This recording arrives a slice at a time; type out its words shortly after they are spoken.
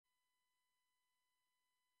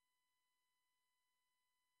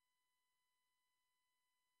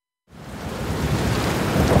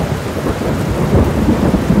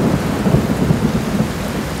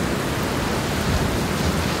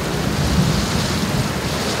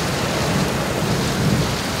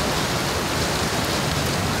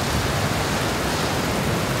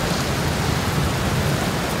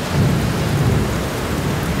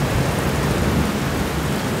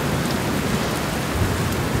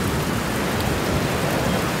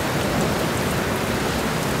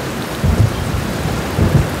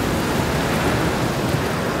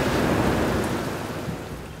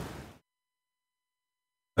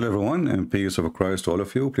and peace of Christ to all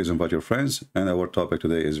of you. Please invite your friends. And our topic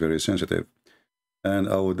today is very sensitive. And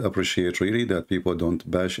I would appreciate really that people don't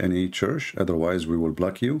bash any church. Otherwise, we will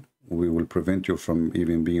block you. We will prevent you from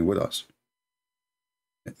even being with us.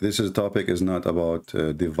 Topic is not about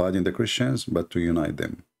dividing the Christians, but to unite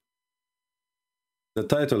them. The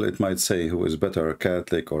title, it might say, who is better,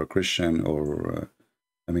 Catholic or Christian, or,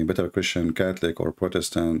 better Christian, Catholic, or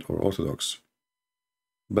Protestant, or Orthodox.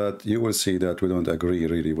 But you will see that we don't agree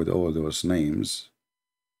really with all those names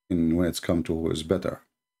when it's come to who is better.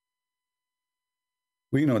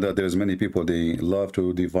 We know that there's many people, they love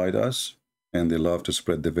to divide us, and they love to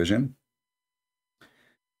spread division.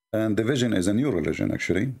 And division is a new religion,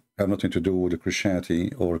 actually, have nothing to do with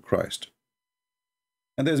Christianity or Christ.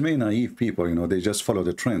 And there's many naive people, they just follow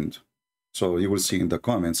the trend. So you will see in the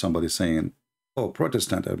comments somebody saying, oh,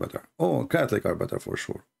 Protestant are better. Oh, Catholic are better for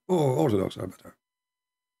sure. Oh, Orthodox are better.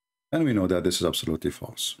 And we know that this is absolutely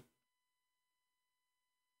false.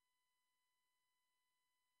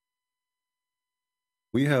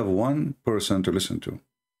 We have one person to listen to.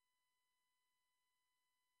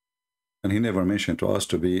 And he never mentioned to us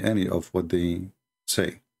to be any of what they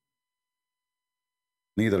say.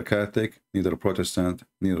 Neither Catholic, neither Protestant,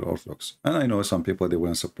 neither Orthodox. And I know some people, they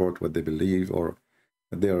won't support what they believe, or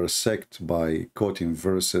they are sect by quoting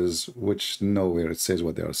verses which nowhere it says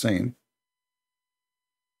what they are saying.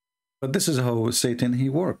 But this is how Satan, he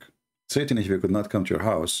works. Satan, if he could not come to your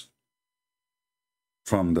house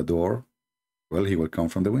from the door, well, he will come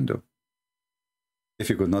from the window. If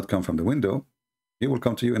he could not come from the window, he will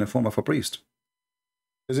come to you in the form of a priest.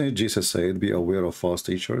 Isn't it Jesus said, be aware of false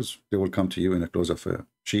teachers? They will come to you in the clothes of a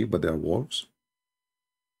sheep, but they are wolves.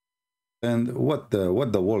 And what the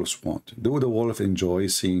wolves want? Do the wolves enjoy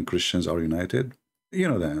seeing Christians are united? You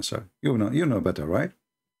know the answer. You know better, right?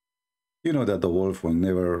 You know that the wolf will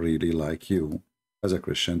never really like you as a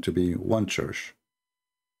Christian to be one church,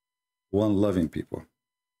 one loving people.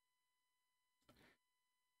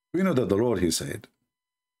 We know that the Lord, he said,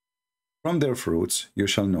 from their fruits you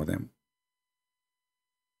shall know them.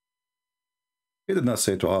 He did not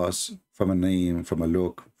say to us from a name, from a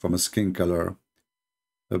look, from a skin color.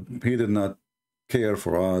 He did not care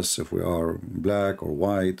for us if we are black or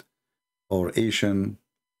white or Asian.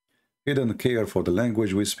 He didn't care for the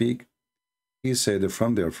language we speak. He said,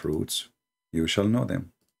 from their fruits you shall know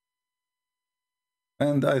them.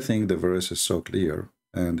 And I think the verse is so clear,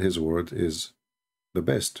 and his word is the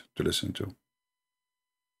best to listen to.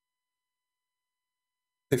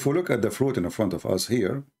 If we look at the fruit in the front of us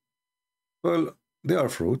here, well, they are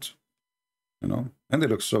fruit, and they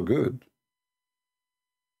look so good.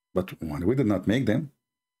 But we did not make them.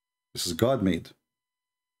 This is God made.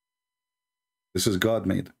 This is God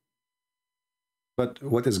made. But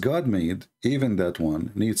what is God made, even that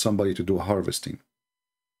one, needs somebody to do harvesting.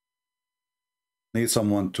 Needs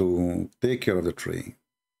someone to take care of the tree,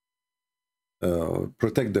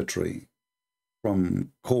 protect the tree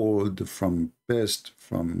from cold, from pest,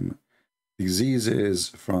 from diseases,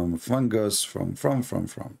 from fungus, from,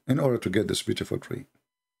 in order to get this beautiful tree.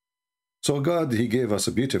 So God, he gave us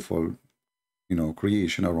a beautiful,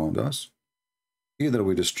 creation around us. Either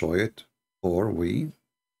we destroy it or we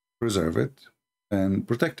preserve it and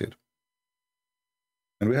protect it.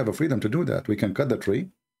 And we have a freedom to do that. We can cut the tree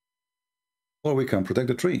or we can protect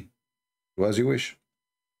the tree. Do as you wish.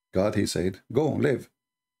 God, he said, go, live.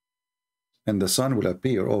 And the sun will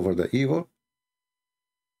appear over the evil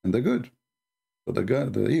and the good. So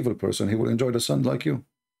the evil person, he will enjoy the sun like you.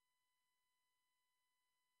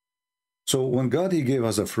 So when God, he gave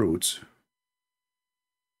us the fruits,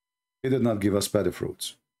 he did not give us bad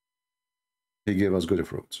fruits. He gave us good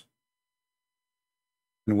fruits.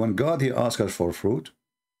 And when God, he asks us for fruit,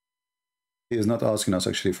 he is not asking us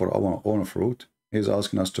actually for our own fruit. He is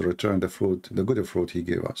asking us to return the fruit, the good fruit he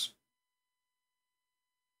gave us.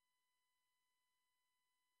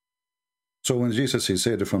 So when Jesus, he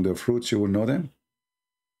said, from their fruits you will know them.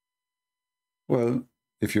 Well,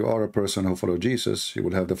 if you are a person who follows Jesus, you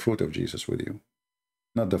will have the fruit of Jesus with you,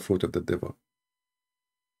 not the fruit of the devil.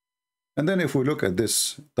 And then if we look at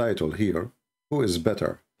this title here, who is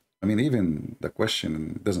better? Even the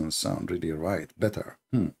question doesn't sound really right. Better.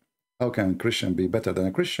 How can a Christian be better than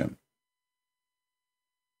a Christian?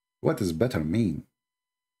 What does better mean?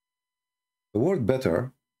 The word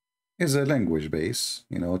better is a language base,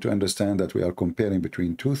 to understand that we are comparing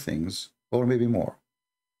between two things, or maybe more.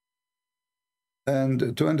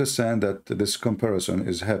 And to understand that this comparison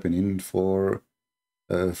is happening for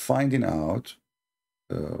finding out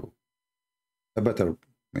a better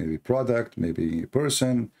maybe product, maybe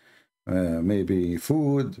person, maybe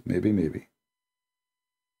food, maybe.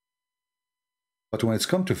 But when it's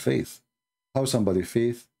come to faith, How somebody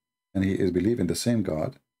faith and he is believing the same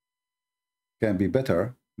God can be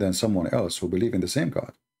better than someone else who believe in the same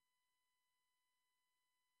God.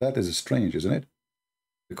 That is strange, isn't it?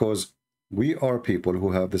 Because we are people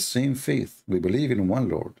who have the same faith. We believe in one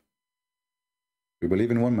Lord. We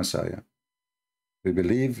believe in one Messiah. We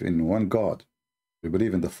believe in one God. We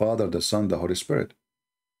believe in the Father, the Son, the Holy Spirit.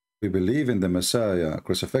 We believe in the Messiah,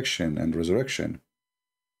 crucifixion and resurrection.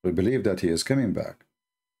 We believe that he is coming back.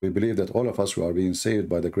 We believe that all of us are being saved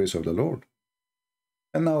by the grace of the Lord.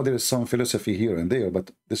 And now there is some philosophy here and there,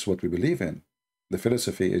 but this is what we believe in. The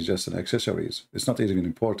philosophy is just an accessories. It's not even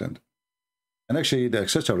important. And actually, the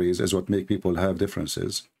accessories is what make people have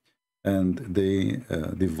differences, and they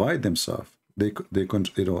divide themselves. They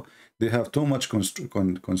have too much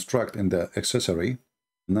construct in the accessory,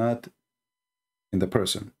 not in the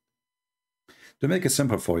person. To make it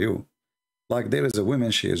simple for you, like there is a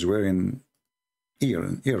woman, she is wearing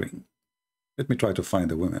earring. Let me try to find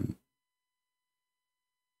the woman.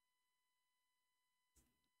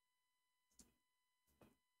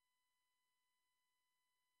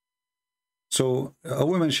 So a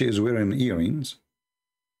woman, she is wearing earrings,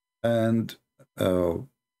 and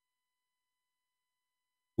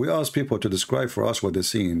we ask people to describe for us what they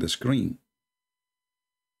see in the screen.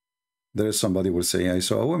 There is somebody will say, I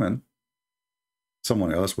saw a woman.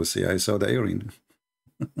 Someone else will say, I saw the earring.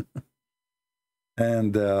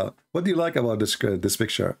 And what do you like about this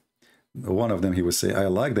picture? One of them, he would say, I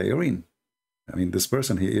like the earring. I mean, this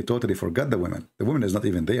person, he totally forgot the woman. The woman is not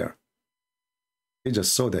even there. He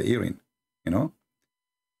just saw the earring, you know?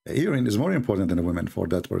 The earring is more important than a woman for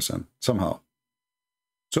that person, somehow.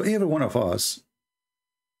 So every one of us,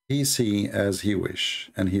 he see as he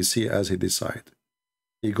wish, and he see as he decide.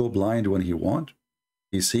 He go blind when he want.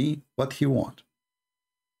 He see what he want.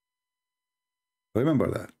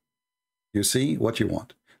 Remember that. You see what you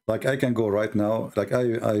want. Like I can go right now, like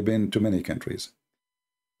I've been to many countries.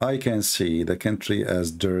 I can see the country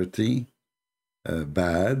as dirty,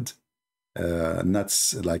 bad,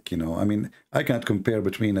 nuts, like, you know, I mean, I can't compare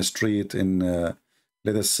between a street in,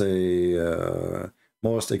 let us say,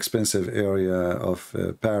 most expensive area of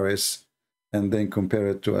Paris, and then compare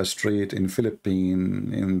it to a street in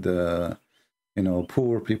Philippines, in the, you know,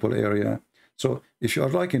 poor people area. So if you are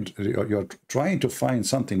like, you're trying to find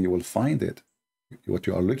something, you will find it, what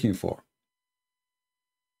you are looking for.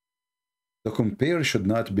 The compare should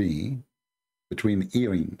not be between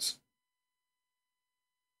earrings.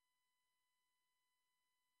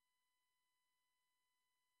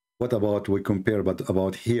 What about we compare but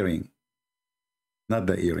about hearing, not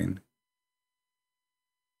the earring?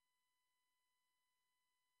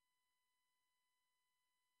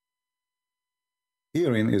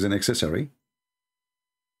 Earring is an accessory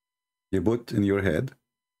you put in your head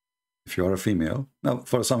if you are a female. Now,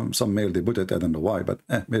 for some male, they put it, I don't know why, but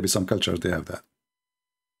maybe some cultures, they have that.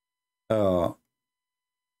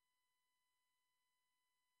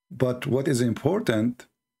 But what is important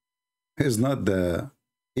is not the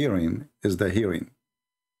earring, is the hearing.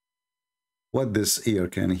 What this ear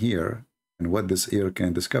can hear and what this ear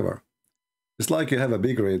can discover. It's like you have a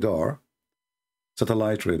big radar,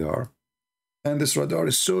 satellite radar, and this radar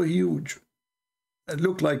is so huge. It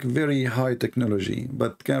looks like very high technology,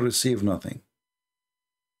 but can receive nothing.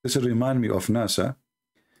 This reminds me of NASA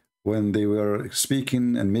when they were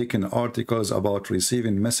speaking and making articles about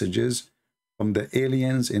receiving messages from the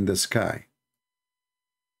aliens in the sky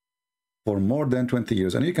for more than 20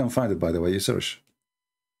 years. And you can find it, by the way, you search.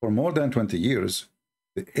 For more than 20 years,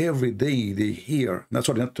 every day they hear, not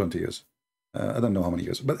 20 years, I don't know how many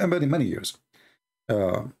years, but many years.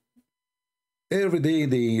 Every day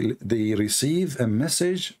they receive a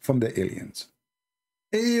message from the aliens.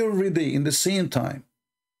 Every day in the same time.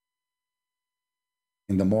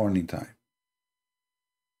 In the morning time.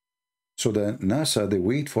 So the NASA, they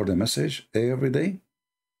wait for the message every day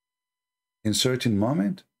in certain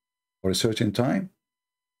moment or a certain time,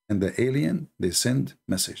 and the alien, they send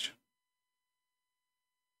message.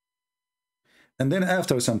 And then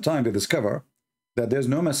after some time, they discover that there's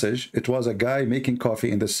no message. It was a guy making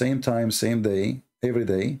coffee in the same time, same day, every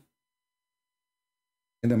day,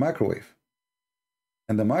 in the microwave.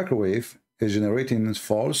 And the microwave is generating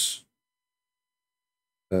false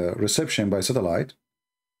reception by satellite.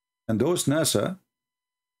 And those NASA,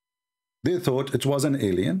 they thought it was an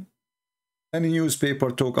alien. And the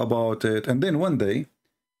newspaper talk about it. And then one day,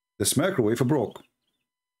 this microwave broke.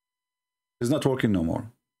 It's not working no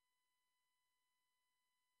more.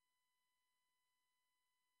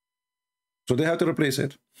 So they have to replace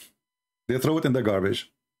it. They throw it in the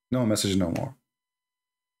garbage. No message no more.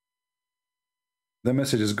 The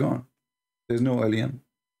message is gone. There's no alien.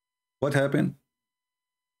 What happened?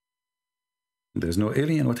 There's no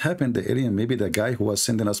alien. What happened? The alien, maybe the guy who was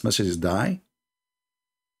sending us messages die.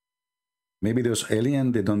 Maybe those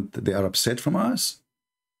alien, they are upset from us.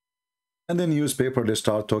 And the newspaper, they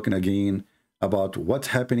start talking again about what's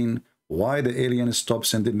happening, why the aliens stop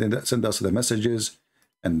send us the messages.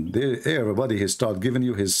 And everybody he start giving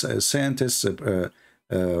you his scientist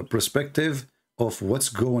perspective of what's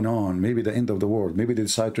going on. Maybe the end of the world. Maybe they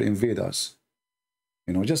decide to invade us.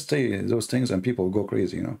 You know, just say those things and people go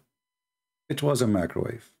crazy, you know. It was a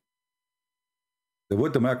microwave. They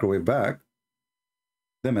put the microwave back,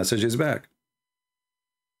 the message is back.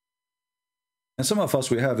 And some of us,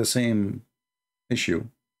 we have the same issue.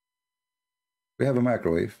 We have a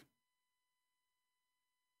microwave.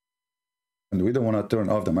 And we don't want to turn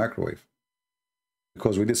off the microwave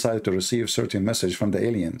because we decided to receive certain message from the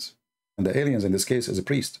aliens. And the aliens in this case is a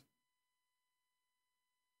priest.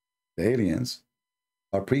 The aliens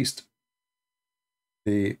are priests.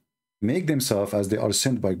 They make themselves as they are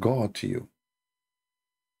sent by God to you.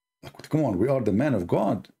 Like, come on, we are the men of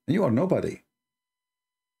God, and you are nobody.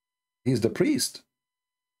 He's the priest.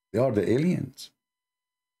 They are the aliens.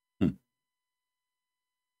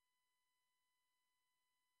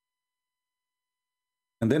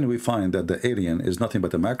 And then we find that the alien is nothing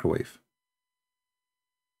but a microwave.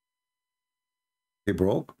 He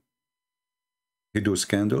broke. He do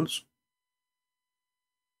scandals.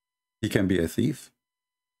 He can be a thief.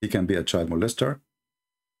 He can be a child molester.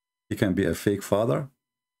 He can be a fake father.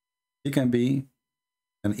 He can be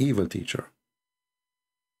an evil teacher.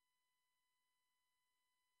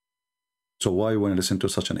 So why want to listen to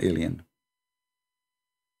such an alien?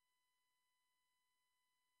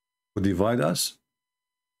 Who divide us?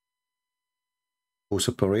 Who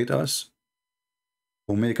separate us?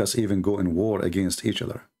 Who make us even go in war against each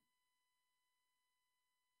other?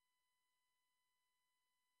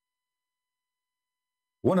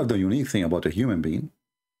 One of the unique things about a human being,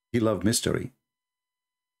 he loved mystery.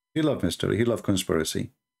 He loved mystery. He loved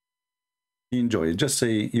conspiracy. He enjoyed it. Just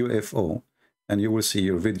say UFO, and you will see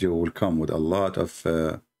your video will come with a lot of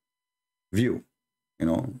view. You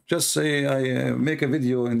know, just say I make a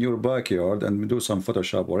video in your backyard and do some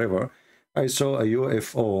Photoshop, whatever. I saw a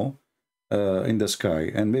UFO in the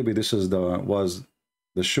sky, and maybe this is was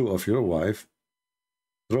the shoe of your wife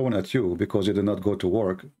thrown at you because you did not go to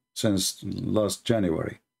work since last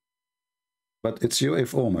January. But it's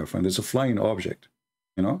UFO, my friend. It's a flying object,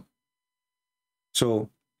 you know. So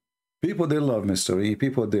people, they love mystery.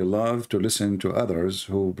 People, they love to listen to others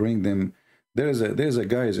who bring them. There's a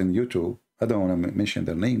guys in YouTube. I don't want to mention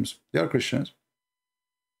their names. They are Christians.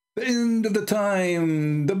 The end of the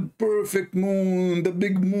time, the perfect moon, the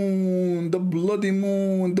big moon, the bloody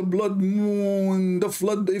moon, the blood moon, the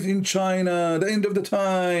flood in China, the end of the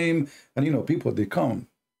time. And you know, people, they come.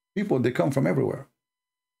 People, they come from everywhere.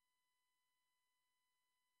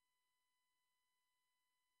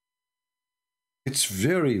 It's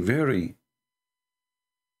very, very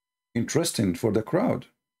interesting for the crowd.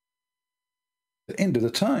 The end of the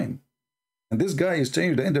time. And this guy is telling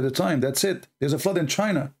you the end of the time, that's it. There's a flood in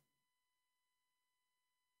China.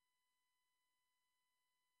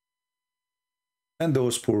 And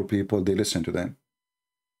those poor people, they listen to them.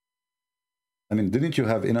 I mean, didn't you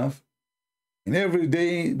have enough? And every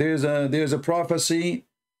day there's a prophecy.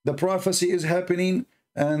 The prophecy is happening.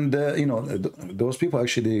 And, you know, those people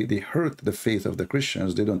actually, they hurt the faith of the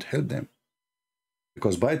Christians. They don't help them.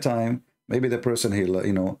 Because by time, maybe the person, he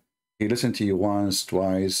listened to you once,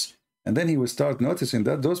 twice, and then he will start noticing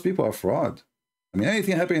that those people are fraud. I mean,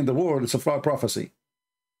 anything happening in the world, it's a fraud prophecy.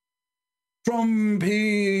 Trump,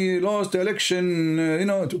 he lost the election, you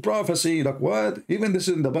know, to prophecy. Like what? Even this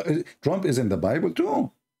is in the Trump is in the Bible too.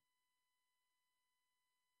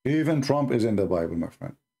 Even Trump is in the Bible, my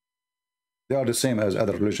friend. They are the same as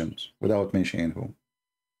other religions, without mentioning who.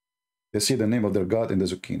 They see the name of their God in the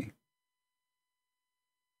zucchini.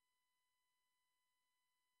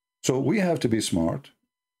 So we have to be smart,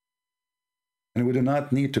 and we do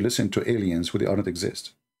not need to listen to aliens who do not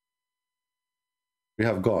exist. We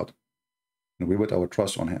have God, and we put our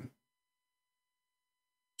trust on him.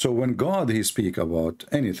 So when God, he speaks about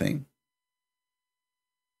anything,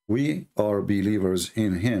 we are believers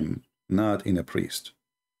in him, not in a priest,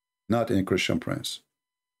 not in a Christian prince.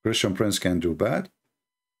 Christian prince can do bad,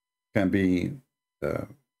 can be a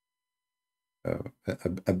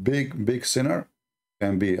big sinner,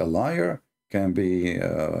 can be a liar, can be,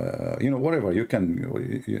 you know, whatever. You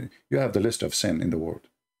have the list of sin in the world.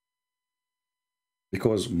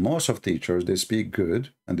 Because most of teachers, they speak good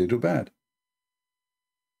and they do bad.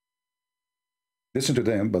 Listen to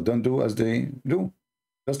them, but don't do as they do.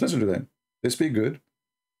 Just listen to them. They speak good.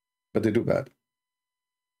 but they do bad.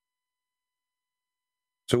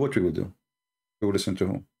 So what we will do? We will listen to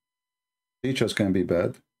whom? Teachers can be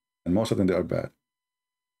bad, and most of them, they are bad.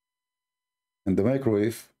 And the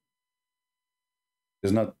microwave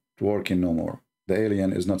is not working no more. The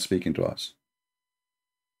alien is not speaking to us.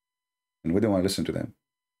 And we don't want to listen to them.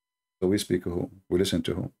 So we speak to whom? We listen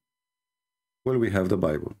to whom? Well, we have the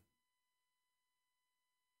Bible.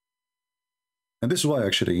 And this is why,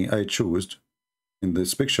 actually, I chose in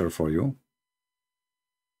this picture for you.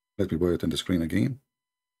 Let me put it on the screen again.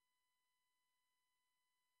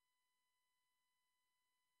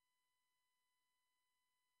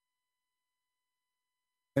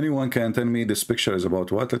 Anyone can tell me this picture is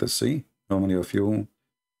about what? Let us see how many of you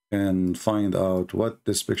can find out what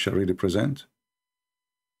this picture really presents.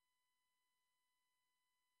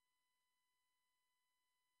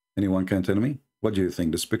 Anyone can tell me? What do you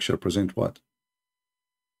think this picture presents what?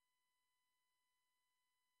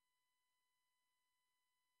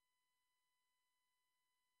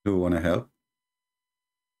 Do you want to help?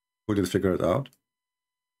 Who did figure it out?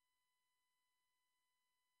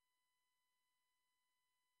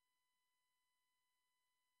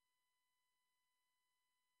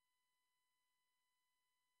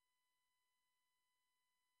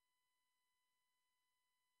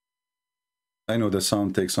 I know the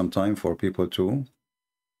sound takes some time for people to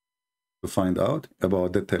find out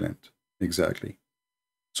about the talent. Exactly.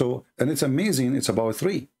 So, and it's amazing, it's about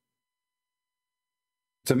 3.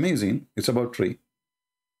 It's amazing, it's about 3.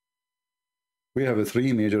 We have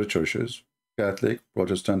 3 major churches: Catholic,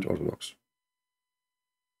 Protestant, Orthodox.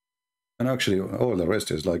 And actually, all the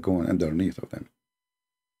rest is like going underneath of them.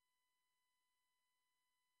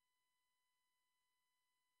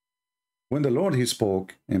 When the Lord, he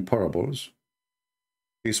spoke in parables,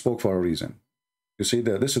 he spoke for a reason. You see,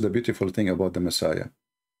 that this is the beautiful thing about the Messiah.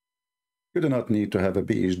 You do not need to have a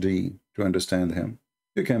PhD to understand him.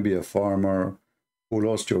 You can be a farmer who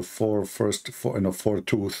lost your four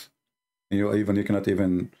tooth. You cannot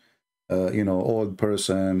even, old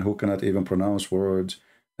person who cannot even pronounce words.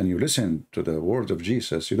 And you listen to the words of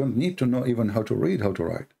Jesus. You don't need to know even how to read, how to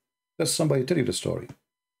write. Just somebody tell you the story.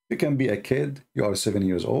 You can be a kid, you are 7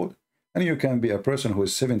 years old, and you can be a person who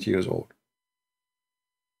is 70 years old.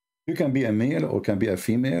 You can be a male or can be a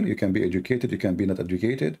female. You can be educated, you can be not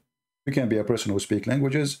educated. You can be a person who speaks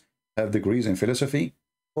languages, have degrees in philosophy,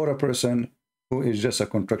 or a person who is just a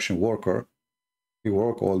construction worker. He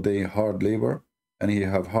work all day, hard labor, and he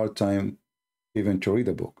have hard time even to read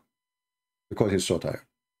a book because he's so tired.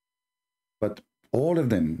 But all of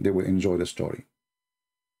them, they will enjoy the story.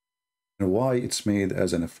 And why it's made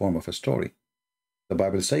as in a form of a story. The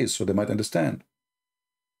Bible says, so they might understand.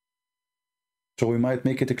 So we might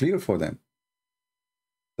make it clear for them.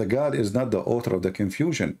 The God is not the author of the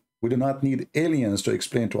confusion. We do not need aliens to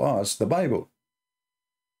explain to us the Bible.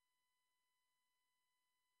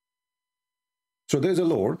 So there's a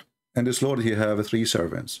Lord, and this Lord, he have 3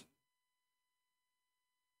 servants.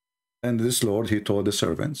 And this Lord, he told the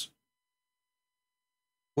servants,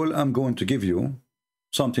 well, I'm going to give you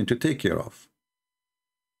something to take care of.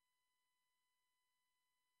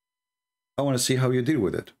 I want to see how you deal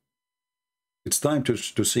with it. It's time to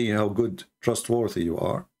see how good, trustworthy you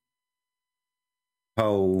are.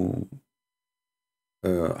 How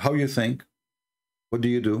you think. What do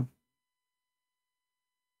you do?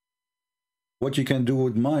 What you can do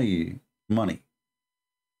with my money.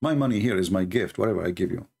 My money here is my gift, whatever I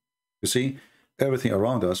give you. You see, everything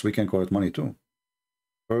around us, we can call it money too.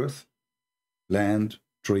 Earth, land,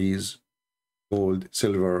 trees, gold,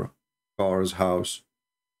 silver, cars, house.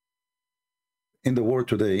 In the world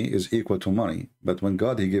today is equal to money. But when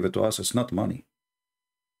God, he gave it to us, it's not money.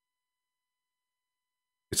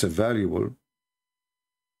 It's a valuable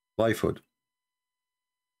livelihood.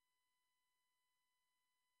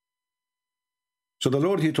 So the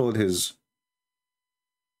Lord, he told his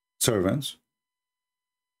servants,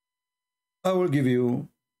 I will give you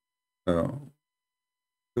the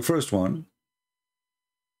first one.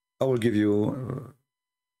 I will give you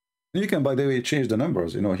you can, by the way, change the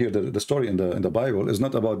numbers. Here the story in the Bible is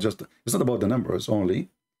not about it's not about the numbers only.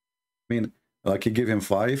 I mean, like he gave him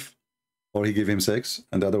 5, or he gave him 6,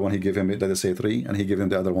 and the other one he gave him, let us say 3, and he gave him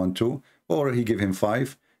the other one 2, or he gave him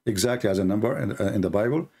 5, exactly as a number in the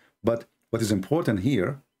Bible. But what is important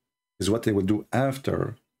here is what they will do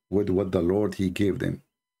after with what the Lord, he gave them.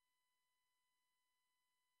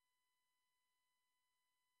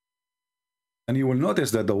 And you will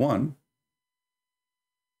notice that the one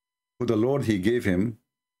who the Lord, he gave him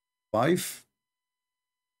 5,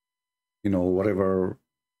 whatever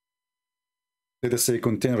let us say,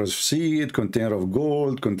 containers of seed, container of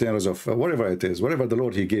gold, containers of whatever it is, whatever the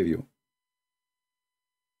Lord he gave you.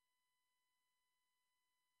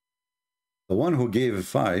 The one who gave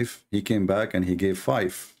 5, he came back and he gave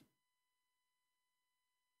 5.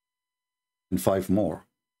 And 5 more.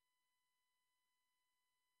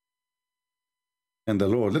 And the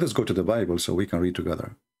Lord, let us go to the Bible so we can read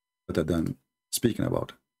together, rather than speaking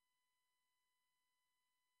about it.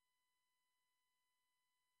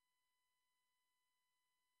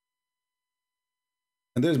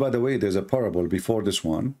 And there's, by the way, there's a parable before this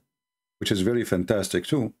one, which is very fantastic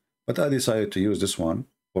too. But I decided to use this one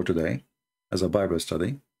for today as a Bible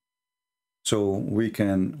study, so we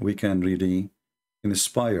can really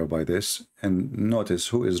inspire by this and notice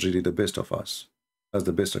who is really the best of us as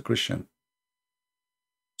the best Christian.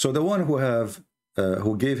 So the one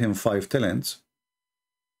who gave him 5 talents,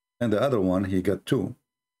 and the other one he got 2,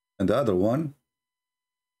 and the other one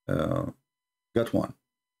got 1.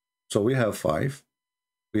 So we have 5,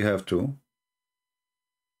 we have 2,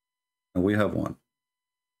 and we have 1.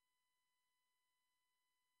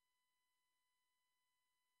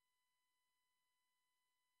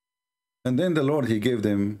 And then the Lord, he gave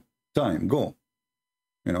them time. Go,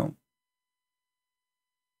 you know,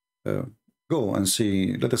 go and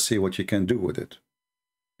see, let us see what you can do with it.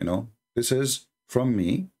 You know, this is from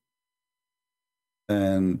me.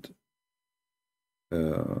 And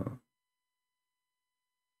I'm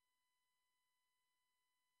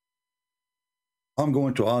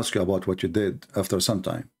going to ask you about what you did after some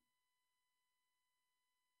time.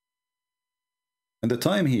 And the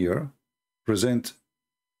time here present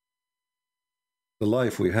the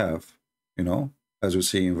life we have, you know, as we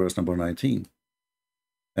see in verse number 19.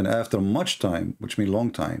 And after much time, which means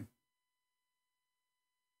long time,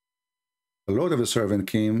 the Lord of the servant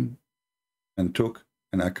came and took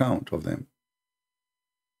an account of them.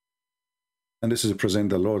 And this is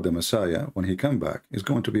present the Lord, the Messiah, when he come back. It's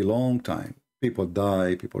going to be a long time. People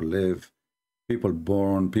die, people live, people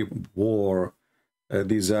born, people war,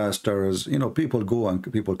 disasters, you know, people go and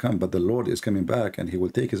people come, but the Lord is coming back and he will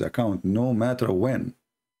take his account no matter when.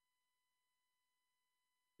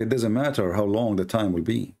 It doesn't matter how long the time will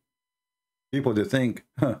be. People, they think,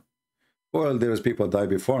 well, there's people die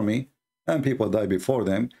before me, and people die before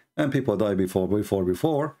them, and people die before,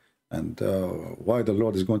 and why the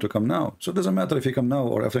Lord is going to come now? So it doesn't matter if he come now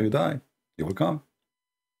or after you die. He will come,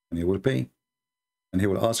 and he will pay, and he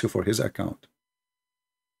will ask you for his account.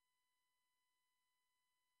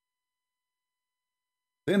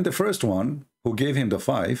 Then the first one who gave him the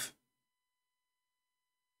 5,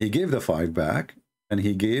 he gave the 5 back, and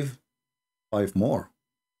he gave 5 more.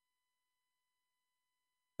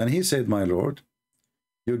 And he said, my Lord,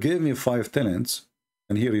 you gave me 5 talents.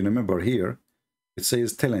 And here, you remember here, it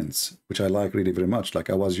says talents, which I like really very much. Like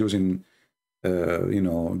I was using, you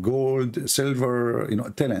know, gold, silver, you know,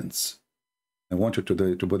 talents. I want you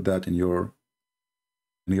to put that in your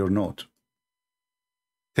note.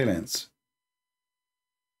 Talents.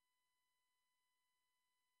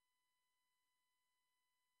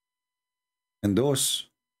 And those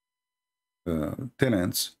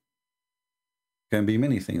talents can be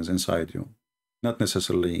many things inside you, not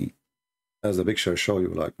necessarily as the picture show you,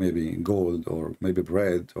 like maybe gold or maybe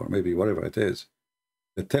bread or maybe whatever it is.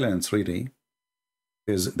 The talents really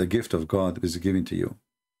is the gift of God is given to you.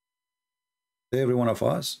 Every one of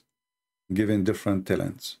us given different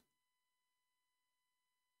talents.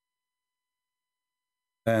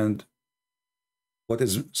 And what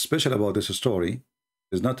is special about this story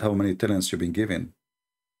is not how many talents you've been given.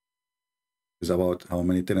 It's about how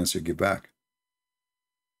many talents you give back.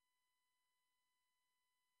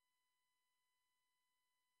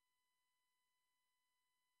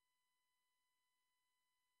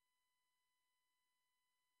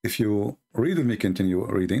 If you read with me, continue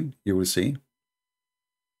reading, you will see.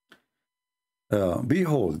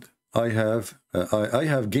 Behold, I have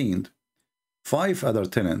gained 5 other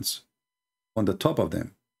talents on the top of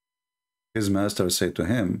them. His master said to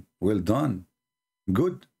him, well done,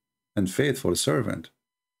 good and faithful servant.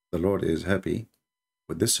 The Lord is happy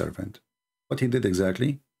with this servant. What he did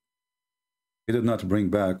exactly? He did not bring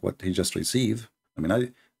back what he just received. I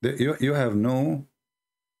mean, you have no,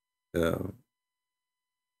 you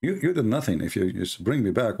did nothing. If you just bring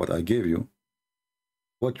me back what I gave you,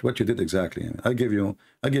 what you did exactly. I gave you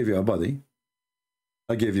a body,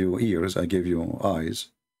 I gave you ears, I gave you eyes,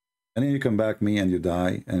 and then you come back me and you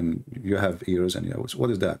die and you have ears and you have, what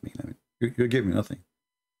does that mean? I mean, you gave me nothing.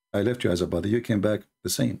 I left you as a body, you came back the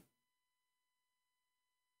same.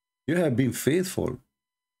 You have been faithful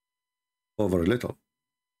over a little.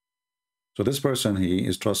 So this person, he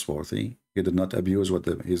is trustworthy. He did not abuse what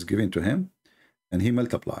is given to him. and he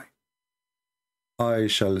multiply. I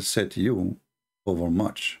shall set you over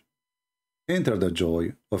much. Enter the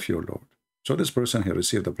joy of your Lord. So this person, he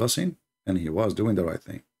received the blessing, and he was doing the right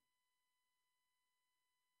thing.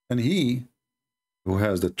 And he who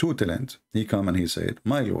has the 2 talents, he come and he said,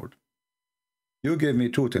 my Lord, you gave me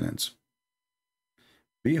 2 talents.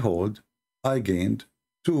 Behold, I gained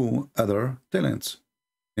 2 other talents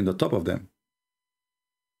in the top of them.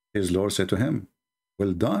 His Lord said to him,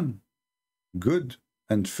 well done, good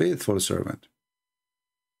and faithful servant.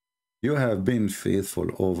 You have been faithful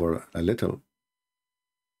over a little.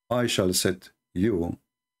 I shall set you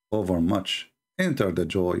over much. Enter the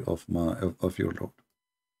joy of your Lord.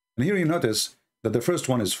 And here you notice that the first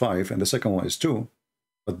one is 5 and the second one is 2,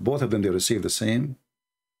 but both of them, they receive the same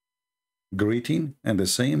greeting and the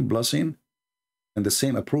same blessing and the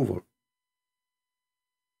same approval.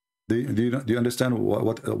 Do you understand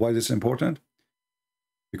why this is important?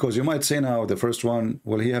 Because you might say now, the first one,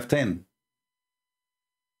 well, he have 10.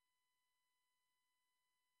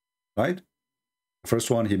 Right? The first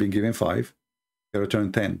one, he been given 5. He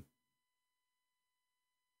returned 10.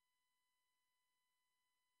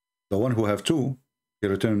 The one who have 2, he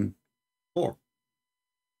returned 4.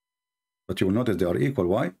 But you will notice they are equal.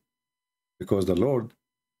 Why? Because the Lord,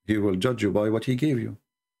 he will judge you by what he gave you.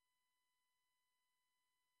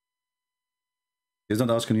 He's not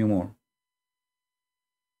asking you more.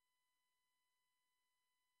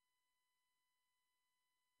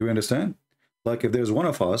 Do you understand? Like if there's one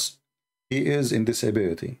of us, he is in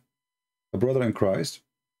disability, a brother in Christ,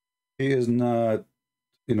 he is not,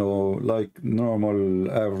 you know, like normal,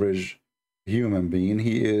 average human being.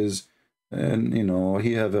 He is, and you know,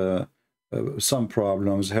 he have some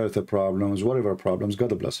problems, health problems, whatever problems,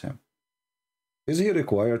 God bless him. Is he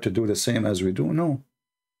required to do the same as we do? No.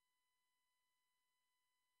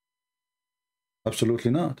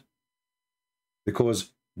 Absolutely not.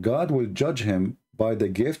 Because God will judge him by the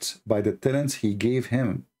gifts, by the talents he gave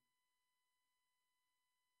him.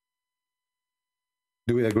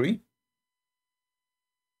 Do we agree?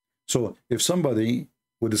 So if somebody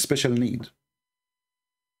with a special need,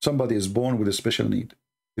 somebody is born with a special need,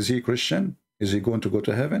 is he a Christian? Is he going to go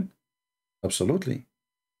to heaven? Absolutely.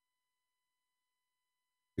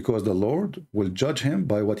 Because the Lord will judge him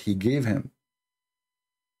by what he gave him.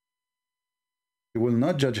 He will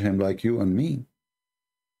not judge him like you and me,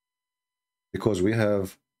 because we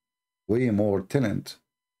have way more talent,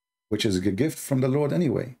 which is a gift from the Lord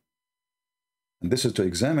anyway. And this is to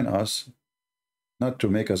examine us, not to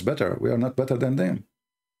make us better. We are not better than them.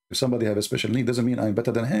 If somebody have a special need, doesn't mean I'm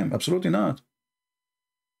better than him. Absolutely not.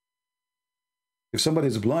 If somebody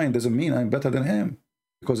is blind, doesn't mean I'm better than him,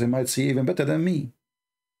 because he might see even better than me.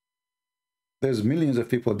 There's millions of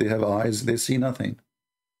people, they have eyes, they see nothing.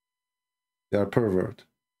 They are pervert.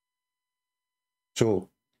 So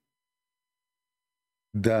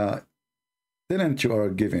the talent you are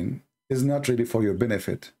given is not really for your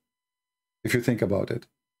benefit, if you think about it.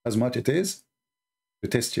 As much it is to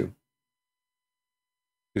test you,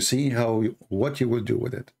 to see what you will do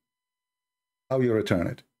with it, how you return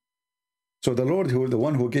it. So the Lord, the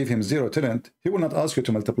one who gave him 0 talent, he will not ask you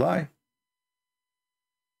to multiply,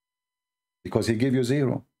 because he gave you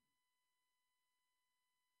 0.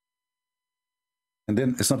 And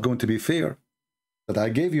then it's not going to be fair that I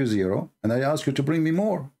gave you 0 and I ask you to bring me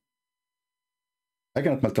more. I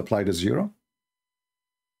cannot multiply the 0.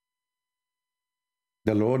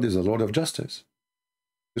 The Lord is a Lord of justice.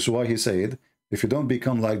 This is why he said, if you don't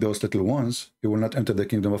become like those little ones, you will not enter the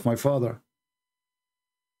kingdom of my Father.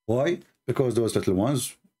 Why? Because those little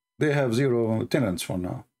ones, they have 0 talents for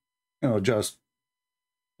now. You know, just,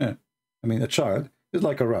 I mean, a child is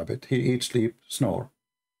like a rabbit. He eats, sleep, snore.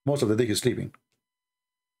 Most of the day he's sleeping.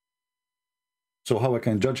 So how I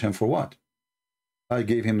can judge him for what? I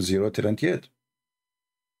gave him 0 talent yet.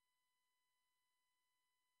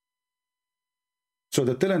 So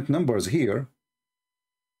the talent numbers here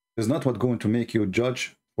is not what's going to make you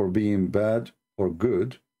judge for being bad or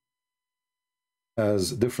good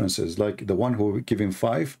as differences. Like the one who gave him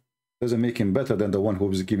 5 doesn't make him better than the one who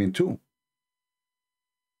was given 2.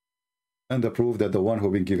 And the proof that the one who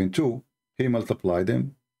been given 2, he multiplied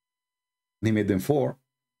them, he made them 4.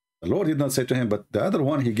 The Lord did not say to him, but the other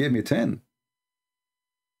one, he gave me 10.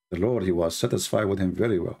 The Lord, he was satisfied with him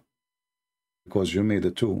very well, because you made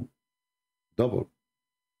the 2 double.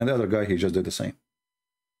 And the other guy, he just did the same.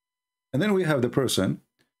 And then we have the person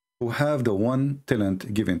who have the 1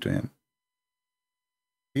 talent given to him.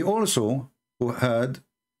 He also, who had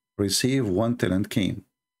received 1 talent, came.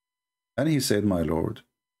 And he said, my Lord,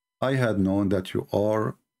 I had known that you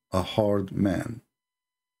are a hard man,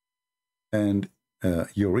 and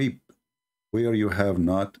you reap where you have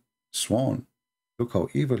not sown. Look how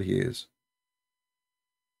evil he is.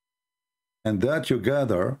 And that you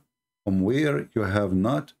gather from where you have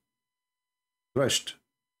not threshed.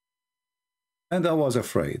 And I was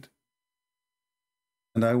afraid.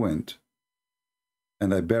 And I went,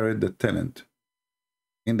 and I buried the talent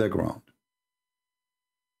in the ground.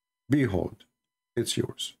 Behold, it's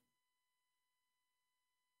yours.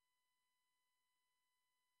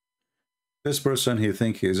 This person, he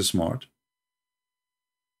thinks he is smart.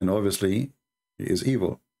 And obviously, he is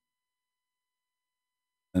evil.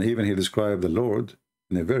 And even he described the Lord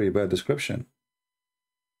in a very bad description.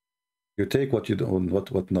 You take what you don't,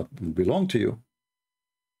 what not belong to you.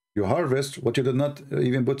 You harvest what you did not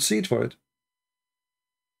even put seed for it.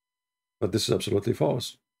 But this is absolutely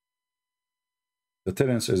false. The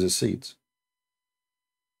talents is a seed.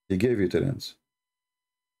 He gave you talents.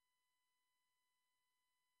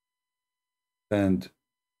 And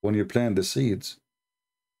when you plant the seeds,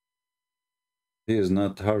 he is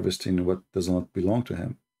not harvesting what does not belong to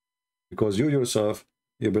him. Because you yourself,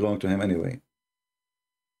 you belong to him anyway.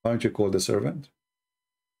 Aren't you called a servant?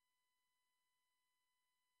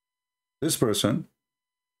 This person,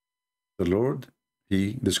 the Lord,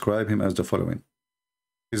 he described him as the following.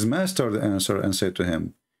 His master answered and said to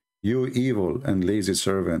him, you evil and lazy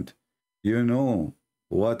servant, you know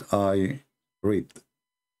what I reaped,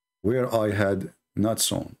 where I had not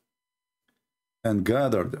sown, and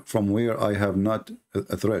gathered from where I have not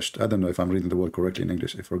threshed. I don't know if I'm reading the word correctly in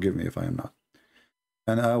English. Forgive me if I am not.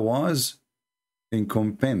 And I was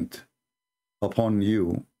incumbent upon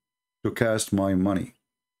you to cast my money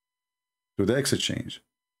to the exchange,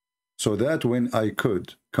 so that when I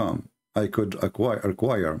could come, I could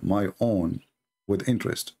acquire my own with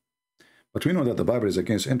interest. But we know that the Bible is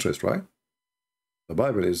against interest, right? The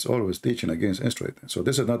Bible is always teaching against interest. So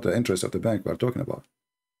this is not the interest of the bank we are talking about.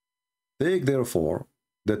 Take therefore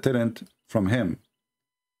the talent from him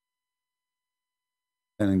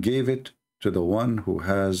and gave it to the one who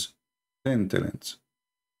has 10 talents.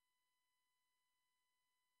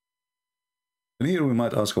 And here we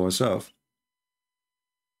might ask ourselves,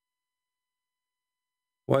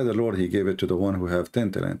 why the Lord, he gave it to the one who have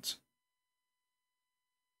 10 talents?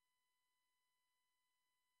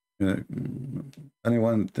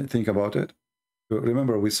 Anyone think about it?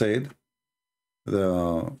 Remember we said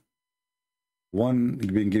the one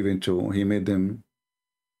being given to, he made them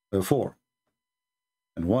 4.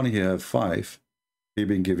 And one he have 5, he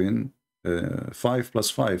been given 5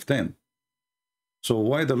 plus 5, 10. So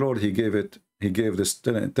why the Lord, he gave this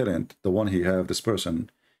talent, the one he have, this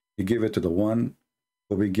person, he gave it to the one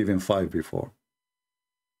who been given 5 before?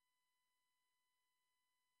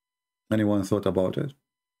 Anyone thought about it?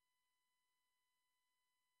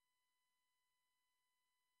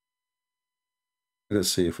 Let's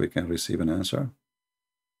see if we can receive an answer.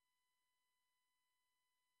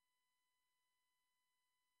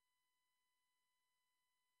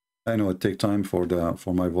 I know it takes time for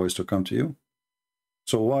my voice to come to you.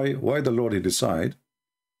 So why the Lord, he decide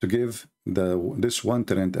to give this one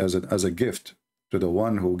talent as a gift to the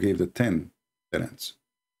one who gave the 10 talents?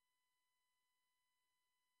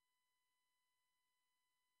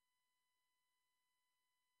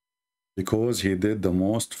 Because he did the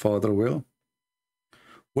most Father will.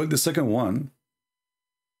 Well, the second one,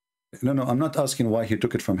 no, I'm not asking why he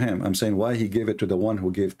took it from him. I'm saying why he gave it to the one who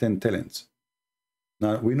gave 10 talents.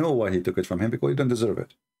 Now, we know why he took it from him, because he didn't deserve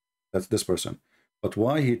it. That's this person. But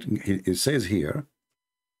why he says here,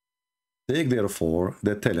 take therefore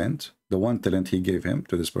the talent, the one talent he gave him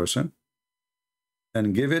to this person,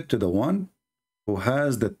 and give it to the one who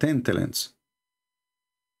has the 10 talents.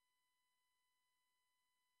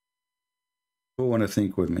 Who want to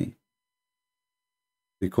think with me?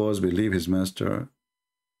 Because believe his master.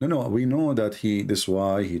 No, we know that this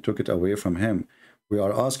why he took it away from him. We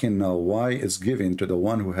are asking now why it's given to the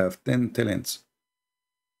one who have 10 talents.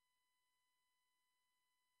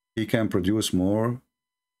 He can produce more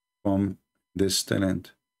from this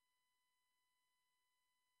talent.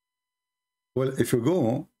 Well, if you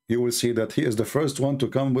go, you will see that he is the first one to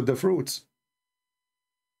come with the fruits.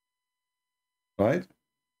 Right?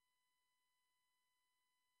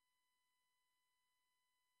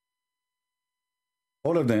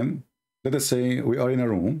 All of them, let us say we are in a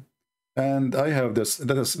room, and I have this,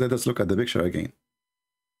 let us look at the picture again.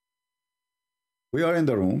 We are in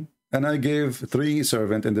the room, and I gave 3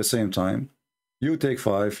 servants in the same time. You take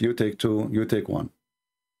 5, you take 2, you take 1.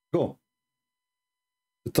 Go.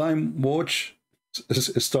 The time watch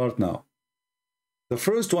start now. The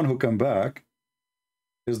first one who come back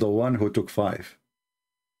is the one who took 5.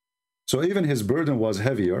 So even his burden was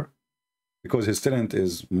heavier, because his talent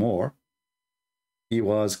is more. He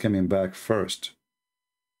was coming back first.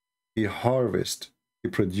 He harvested. He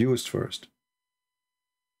produced first.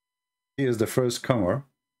 He is the first comer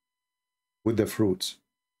with the fruits.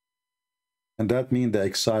 And that means the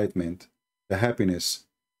excitement, the happiness,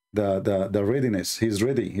 the readiness. He's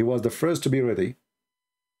ready. He was the first to be ready.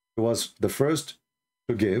 He was the first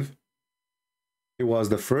to give. He was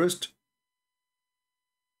the first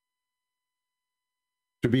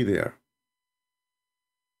to be there.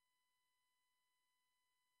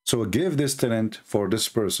 So give this talent for this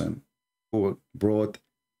person who brought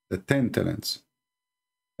the 10 talents.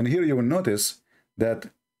 And here you will notice that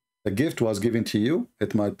the gift was given to you.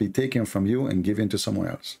 It might be taken from you and given to someone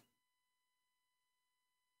else.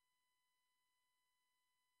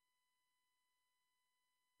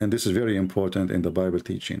 And this is very important in the Bible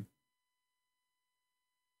teaching.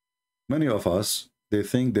 Many of us, they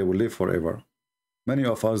think they will live forever. Many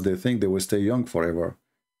of us, they think they will stay young forever.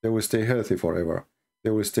 They will stay healthy forever. They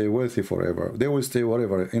will stay wealthy forever. They will stay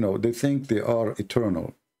whatever. You know, they think they are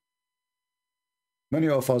eternal. Many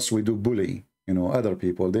of us, we do bully, you know, other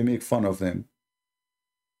people. They make fun of them.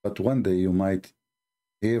 But one day you might,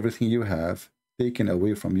 everything you have taken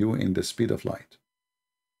away from you in the speed of light.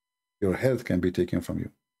 Your health can be taken from you.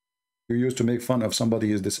 You used to make fun of somebody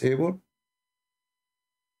who is disabled.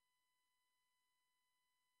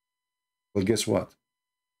 Well, guess what?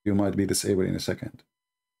 You might be disabled in a second.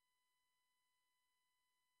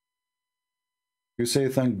 You say,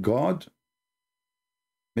 thank God,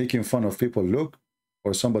 making fun of people, look,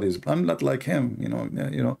 or somebody's, I'm not like him, you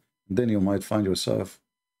know, then you might find yourself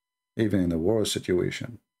even in a worse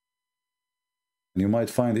situation. And you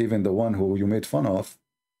might find even the one who you made fun of,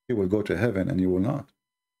 he will go to heaven and you will not.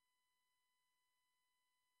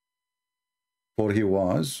 For he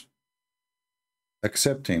was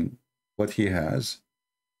accepting what he has,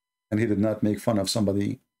 and he did not make fun of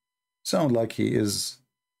somebody, sound like he is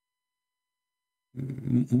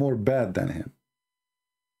more bad than him.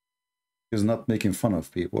 He's not making fun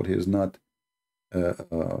of people. He is not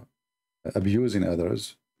abusing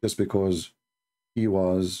others just because he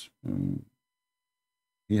was,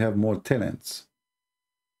 he have more talents.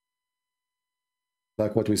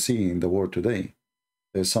 Like what we see in the world today.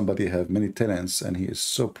 There's somebody have many talents and he is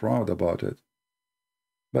so proud about it.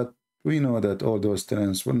 But we know that all those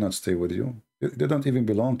talents will not stay with you. They don't even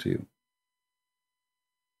belong to you.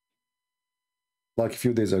 Like a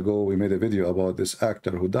few days ago, we made a video about this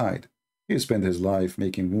actor who died. He spent his life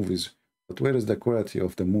making movies, but where is the quality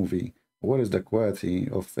of the movie? Where is the quality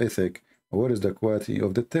of ethic? Where is the quality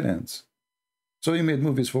of the talents? So he made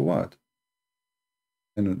movies for what?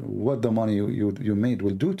 And what the money you made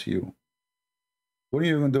will do to you. When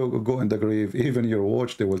you're going to go in the grave, even your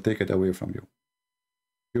watch, they will take it away from you.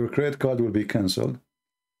 Your credit card will be canceled,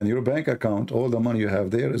 and your bank account, all the money you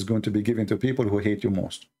have there is going to be given to people who hate you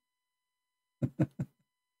most.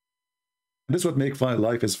 This is what makes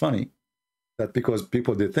life is funny, that because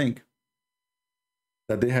people, they think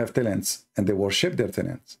that they have talents and they worship their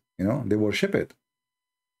talents, you know, they worship it.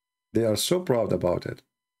 They are so proud about it.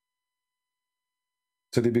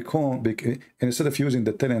 So they become, instead of using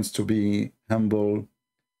the talents to be humble,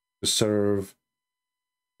 to serve,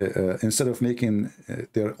 instead of making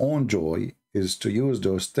their own joy, is to use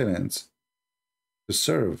those talents to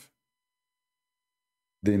serve.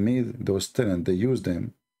 They made those talents, they use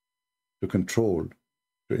them to control,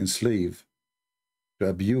 to enslave, to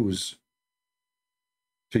abuse,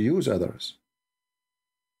 to use others.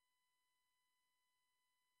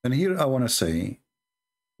 And here I want to say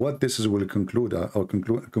what this is will conclude, our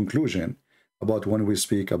conclusion about when we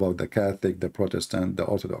speak about the Catholic, the Protestant, the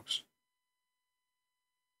Orthodox.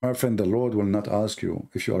 My friend, the Lord will not ask you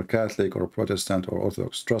if you are Catholic or Protestant or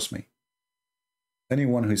Orthodox. Trust me.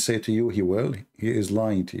 Anyone who say to you he will, he is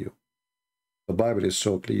lying to you. The Bible is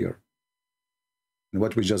so clear. And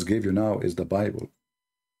what we just gave you now is the Bible.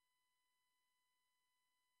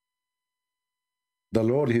 The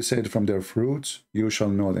Lord, he said, from their fruits you shall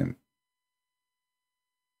know them.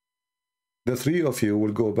 The three of you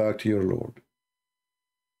will go back to your Lord.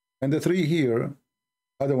 And the three here,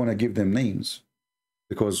 I don't want to give them names,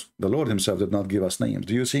 because the Lord himself did not give us names.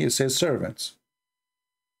 Do you see? It says servants.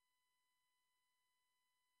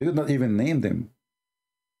 He did not even name them.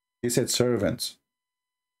 He said servants.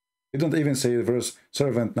 He didn't even say verse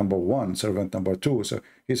servant number 1, servant number 2. So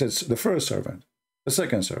he said the first servant, the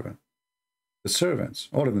second servant, the servants.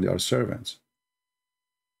 All of them, they are servants.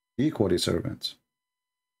 Equally servants.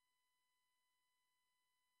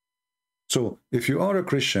 So if you are a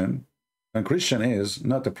Christian, and Christian is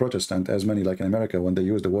not a Protestant, as many like in America, when they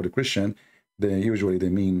use the word Christian, they usually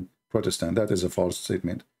mean Protestant. That is a false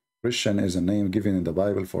statement. Christian is a name given in the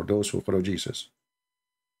Bible for those who follow Jesus.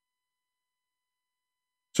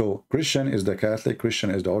 So Christian is the Catholic, Christian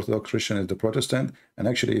is the Orthodox, Christian is the Protestant. And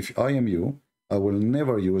actually, if I am you, I will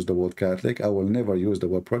never use the word Catholic. I will never use the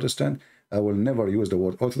word Protestant. I will never use the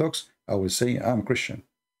word Orthodox. I will say I'm Christian.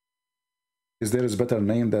 Is there a better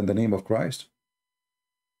name than the name of Christ?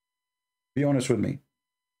 Be honest with me.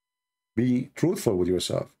 Be truthful with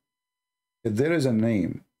yourself. If there is a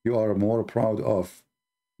name you are more proud of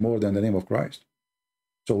more than the name of Christ,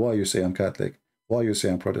 so why you say I'm Catholic? Why you say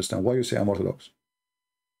I'm Protestant? Why you say I'm Orthodox?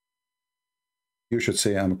 You should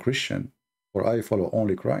say I'm a Christian, or I follow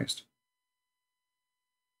only Christ.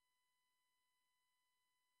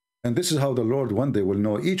 And this is how the Lord one day will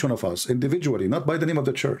know each one of us individually, not by the name of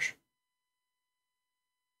the church.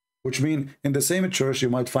 Which means in the same church, you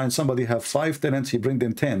might find somebody have 5 talents, he bring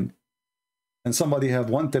them 10. And somebody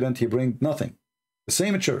have 1 talent, he bring nothing. The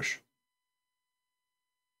same church.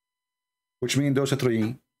 Which means those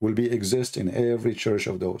 3 will be exist in every church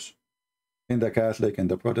of those. In the Catholic, in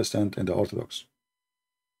the Protestant, and the Orthodox.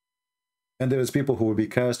 And there is people who will be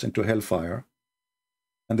cast into hellfire.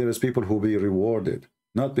 And there is people who will be rewarded,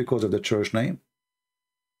 not because of the church name,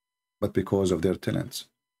 but because of their talents.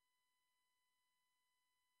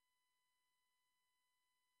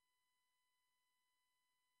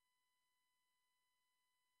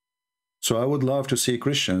 So I would love to see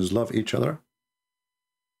Christians love each other,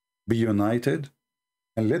 be united,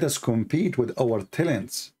 and let us compete with our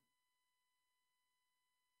talents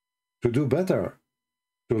to do better,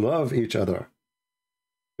 to love each other,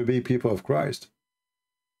 to be people of Christ.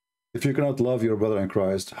 If you cannot love your brother in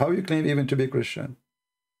Christ, how you claim even to be Christian?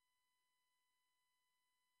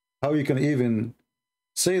 How you can even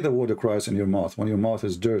say the word of Christ in your mouth when your mouth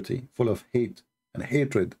is dirty, full of hate and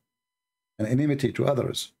hatred and enmity to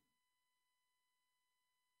others?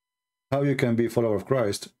 How you can be follower of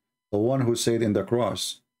Christ, the one who said in the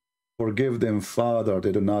cross, forgive them, Father,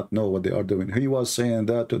 they do not know what they are doing. He was saying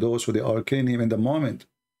that to those who they are killing him in the moment.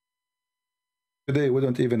 Today, we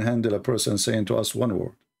don't even handle a person saying to us one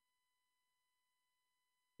word.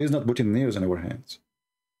 He's not putting nails in our hands.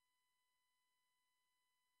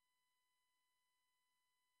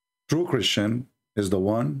 True Christian is the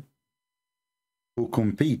one who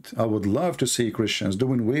compete. I would love to see Christians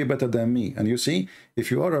doing way better than me. And you see,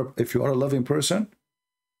 if you are a loving person,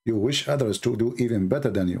 you wish others to do even better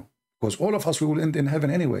than you. Because all of us, we will end in heaven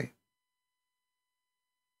anyway.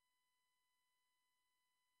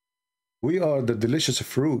 We are the delicious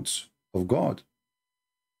fruits of God.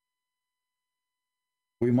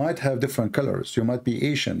 We might have different colors. You might be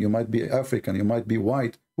Asian, you might be African, you might be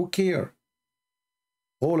white. Who cares?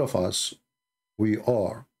 All of us, we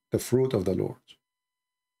are the fruit of the Lord.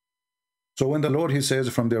 So when the Lord, he says,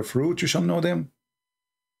 from their fruit you shall know them,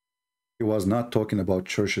 he was not talking about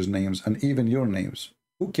churches' names and even your names.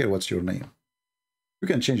 Who cares what's your name? You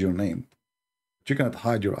can change your name, but you cannot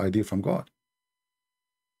hide your ID from God.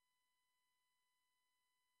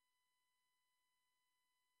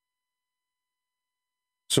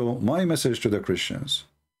 So my message to the Christians,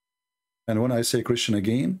 and when I say Christian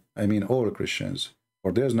again, I mean all Christians,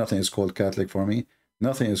 for there's nothing is called Catholic for me,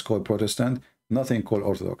 nothing is called Protestant, nothing called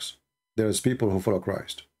Orthodox. There is people who follow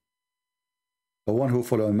Christ. The one who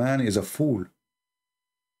follows a man is a fool.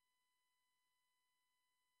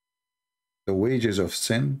 The wages of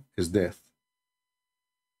sin is death.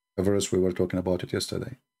 A verse we were talking about it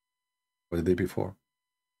yesterday, or the day before.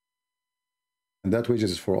 And that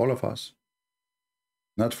wages is for all of us.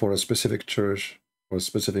 Not for a specific church or a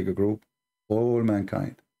specific group, all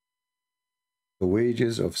mankind. The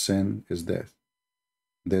wages of sin is death.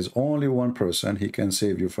 There's only one person, he can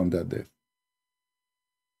save you from that death.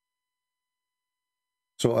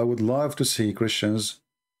 So I would love to see Christians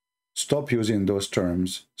stop using those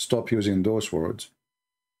terms, stop using those words.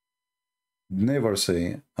 Never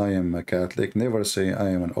say, I am a Catholic, never say, I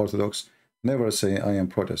am an Orthodox, never say, I am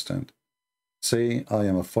Protestant. Say, I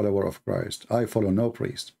am a follower of Christ. I follow no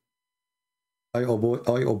priest. I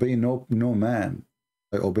obey no man.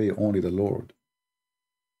 I obey only the Lord.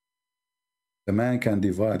 The man can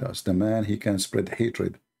divide us. The man, he can spread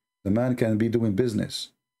hatred. The man can be doing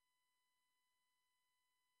business.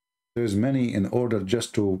 There's many in order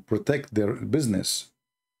just to protect their business.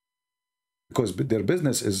 Because their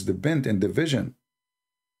business is bent in division.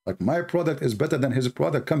 Like, my product is better than his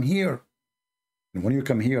product. Come here. And when you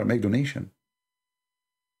come here, make donation.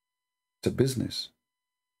 It's a business.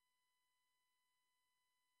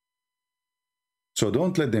 So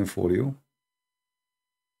don't let them fool you.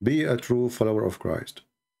 Be a true follower of Christ.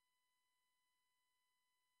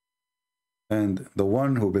 And the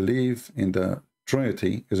one who believes in the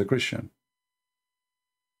Trinity is a Christian.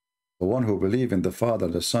 The one who believes in the Father,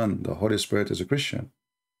 the Son, the Holy Spirit is a Christian.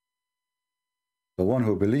 The one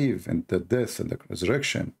who believes in the death and the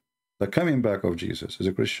resurrection, the coming back of Jesus, is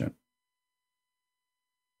a Christian.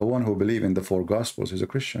 The one who believes in the four Gospels is a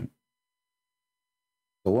Christian.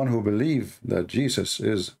 The one who believes that Jesus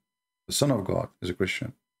is the Son of God is a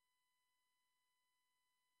Christian.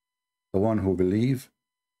 The one who believes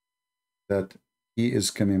that he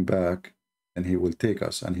is coming back and he will take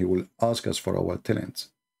us and he will ask us for our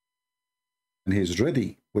talents. And he is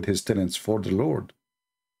ready with his talents for the Lord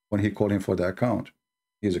when he called him for the account.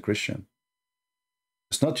 He is a Christian.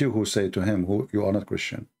 It's not you who say to him, you are not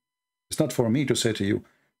Christian. It's not for me to say to you,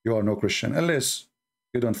 you are no Christian, unless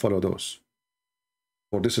you don't follow those.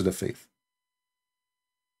 For this is the faith.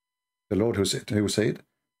 The Lord who said,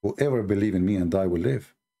 whoever believes in me and die will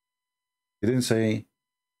live. He didn't say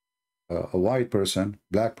a white person,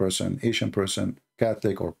 black person, Asian person,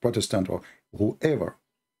 Catholic or Protestant or whoever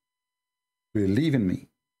believe in me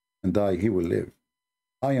and die, he will live.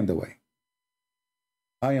 I am the way.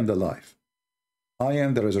 I am the life. I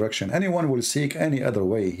am the resurrection. Anyone will seek any other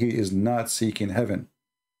way, he is not seeking heaven.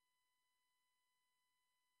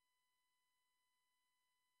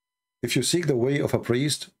 If you seek the way of a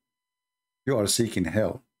priest, you are seeking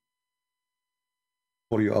hell.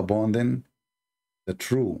 For you abandon the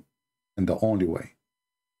true and the only way.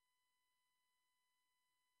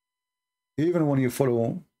 Even when you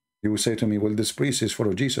follow, you will say to me, well, this priest is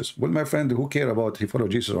follow Jesus. Well, my friend, who care about he follow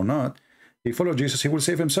Jesus or not? He follow Jesus, he will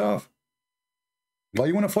save himself. Why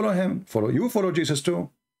you want to follow him? You follow Jesus too.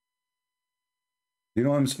 You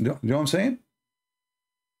know what I'm saying?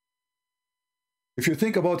 If you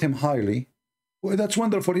think about him highly, well, that's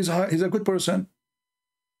wonderful. He's a good person.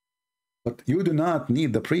 But you do not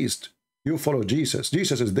need the priest. You follow Jesus.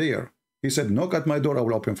 Jesus is there. He said, knock at my door, I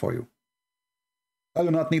will open for you. I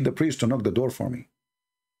do not need the priest to knock the door for me.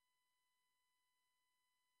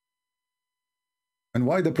 And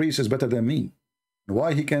why the priest is better than me? And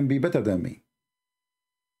why he can be better than me?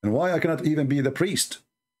 And why I cannot even be the priest?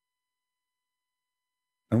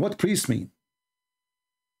 And what priest mean?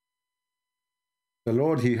 The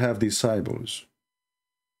Lord, he have disciples.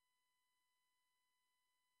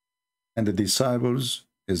 And the disciples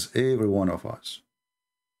is every one of us.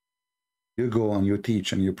 You go and you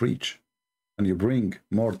teach and you preach and you bring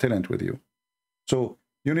more talent with you. So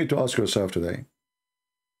you need to ask yourself today,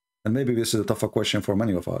 and maybe this is a tougher question for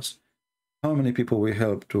many of us, how many people we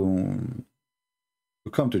help to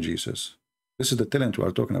come to Jesus? This is the talent we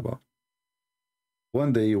are talking about.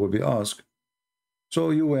 One day you will be asked,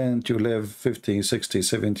 so you went, you live 50, 60,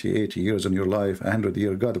 70, 80 years in your life, 100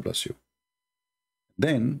 years, God bless you.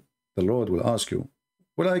 Then the Lord will ask you,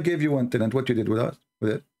 well, I gave you one talent, what you did with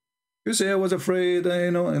it? You say, I was afraid,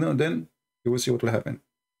 then you will see what will happen.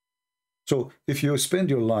 So if you spend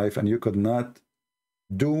your life and you could not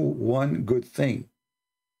do one good thing,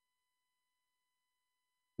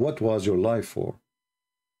 what was your life for?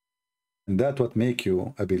 And that what make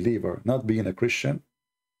you a believer, not being a Christian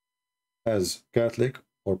as Catholic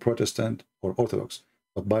or Protestant or Orthodox,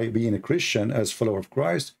 but by being a Christian as follower of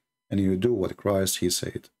Christ, and you do what Christ he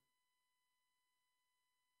said.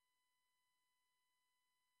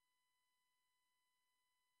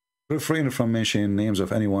 Refrain from mentioning names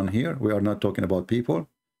of anyone here. We are not talking about people.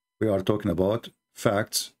 We are talking about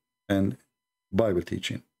facts and Bible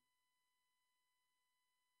teaching.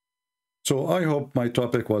 So I hope my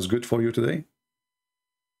topic was good for you today.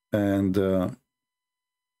 And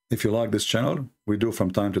if you like this channel, we do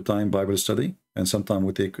from time to time Bible study, and sometimes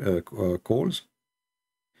we take calls.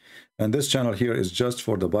 And this channel here is just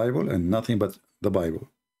for the Bible and nothing but the Bible.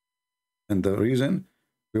 And the reason,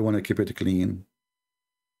 we want to keep it clean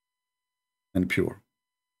and pure.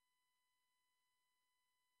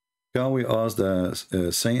 Can we ask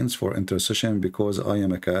the saints for intercession because I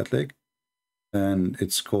am a Catholic and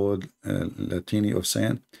it's called Litany of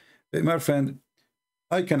Saint? My friend,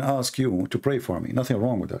 I can ask you to pray for me. Nothing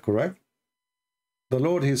wrong with that, correct? The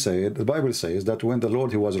Lord, he said, the Bible says that when the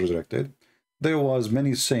Lord, he was resurrected, there was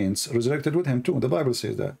many saints resurrected with him too. The Bible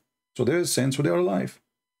says that. So there is saints who they are alive.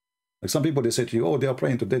 Like some people, they say to you, oh, they are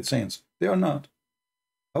praying to dead saints. They are not.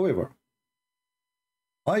 However,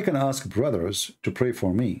 I can ask brothers to pray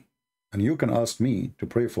for me, and you can ask me to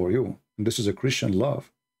pray for you. And this is a Christian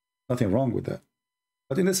love. Nothing wrong with that.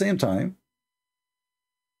 But in the same time,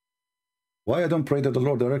 why I don't pray to the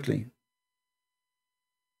Lord directly?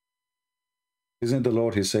 Isn't the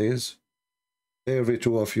Lord, he says, every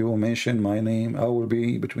two of you mention my name, I will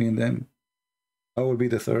be between them. I will be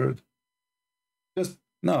the third. Just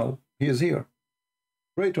now, he is here.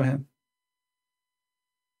 Pray to him.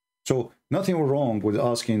 So nothing wrong with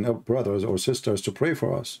asking our brothers or sisters to pray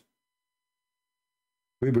for us.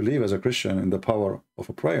 We believe as a Christian in the power of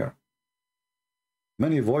a prayer.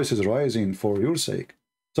 Many voices rising for your sake.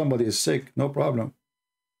 Somebody is sick, no problem.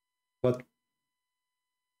 But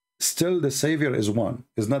still the Savior is one,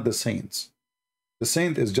 is not the saints. The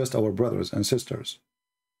saint is just our brothers and sisters.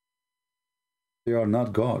 They are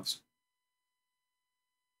not gods.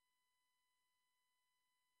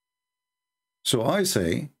 So I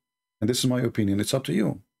say, and this is my opinion, it's up to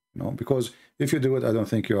you, you know, because if you do it, I don't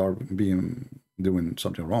think you are doing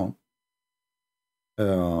something wrong.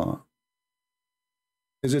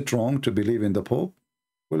 Is it wrong to believe in the Pope?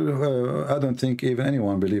 Well, I don't think even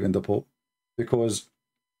anyone believe in the Pope, because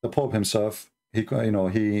the Pope himself, he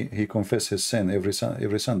confessed his sin every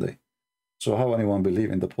Sunday. So how anyone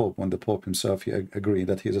believe in the Pope when the Pope himself he agree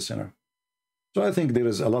that he is a sinner? So I think there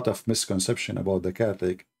is a lot of misconception about the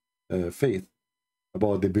Catholic faith,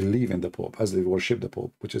 about they believe in the Pope as they worship the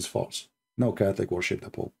Pope, which is false. No Catholic worship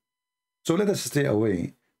the Pope. So let us stay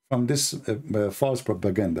away from this false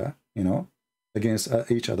propaganda, you know, against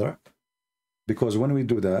each other, because when we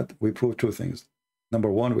do that, we prove two things. Number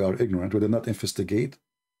one, we are ignorant. We did not investigate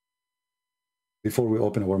before we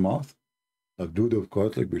open our mouth. Like, do the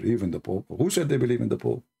Catholic believe in the Pope? Who said they believe in the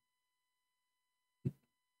Pope?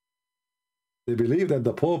 They believe that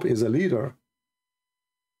the Pope is a leader.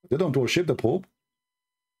 They don't worship the Pope.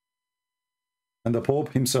 And the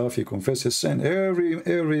Pope himself, he confesses his sin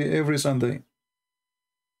every Sunday.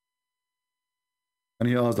 And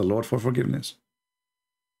he asks the Lord for forgiveness.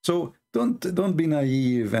 So don't be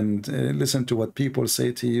naive and listen to what people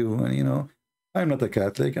say to you. And, you know, I'm not a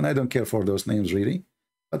Catholic and I don't care for those names really.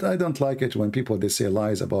 But I don't like it when people, they say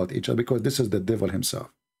lies about each other, because this is the devil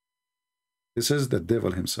himself. This is the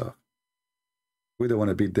devil himself. We don't want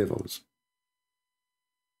to be devils.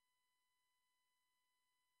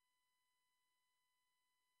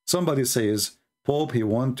 Somebody says, Pope, he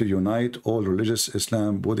want to unite all religious,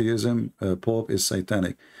 Islam, Buddhism, Pope is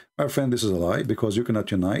satanic. My friend, this is a lie, because you cannot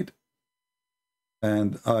unite.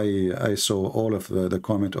 And I saw all of the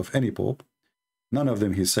comment of any Pope. None of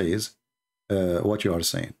them he says what you are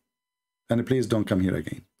saying. And please don't come here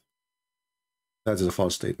again. That is a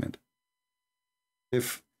false statement.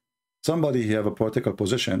 If somebody have a political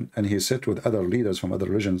position and he sit with other leaders from other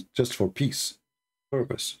religions just for peace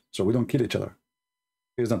purpose, so we don't kill each other,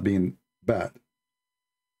 he is not being bad,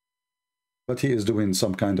 but he is doing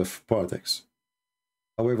some kind of politics.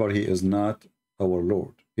 However, he is not our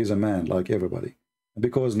Lord. He's a man like everybody,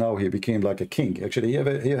 because now he became like a king. Actually,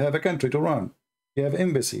 he have a country to run. He have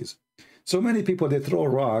embassies. So many people, they throw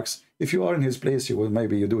rocks. If you are in his place, you will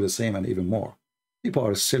maybe you do the same and even more. People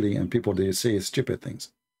are silly, and people, they say stupid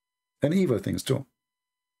things and evil things too.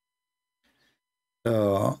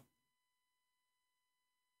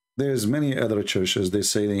 There's many other churches, they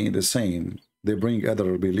say the same. They bring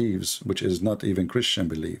other beliefs, which is not even Christian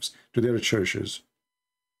beliefs, to their churches.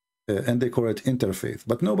 And they call it interfaith.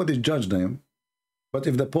 But nobody judge them. But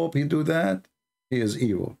if the Pope, he do that, he is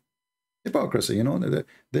evil. Hypocrisy, you know,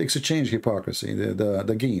 they exchange hypocrisy,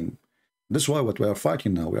 the game. This is why what we are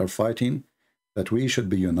fighting now. We are fighting that we should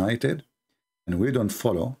be united, and we don't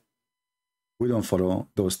follow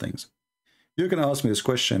those things. You can ask me this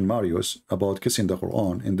question, Marius, about kissing the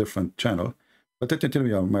Quran in different channel, but let me tell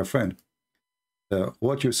you, my friend,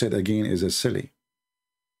 what you said again is silly.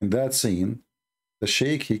 In that scene, the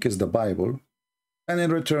Sheikh, he kissed the Bible, and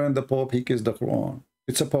in return, the Pope, he kissed the Quran.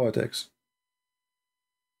 It's a politics.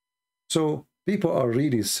 So people are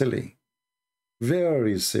really silly,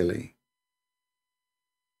 very silly.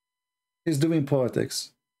 He's doing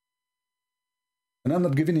politics. And I'm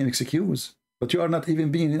not giving him an excuse, but you are not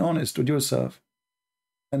even being honest with yourself.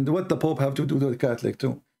 And what the Pope have to do to the Catholic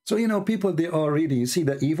too. So, you know, people, they are really, you see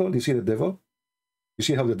the evil, you see the devil? You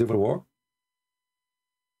see how the devil works?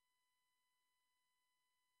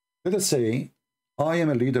 Let us say, I am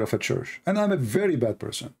a leader of a church, and I'm a very bad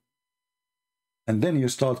person. And then you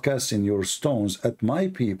start casting your stones at my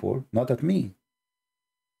people, not at me.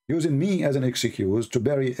 Using me as an excuse to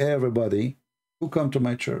bury everybody who come to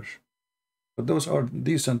my church. But those are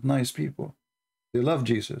decent, nice people. They love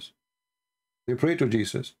Jesus. They pray to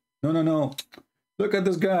Jesus. No, no, no. Look at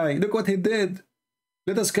this guy. Look what he did.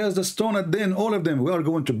 Let us cast the stone at them, all of them. We are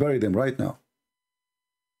going to bury them right now.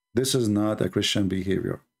 This is not a Christian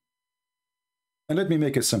behavior. And let me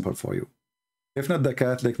make it simple for you. If not the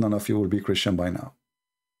Catholic, none of you will be Christian by now.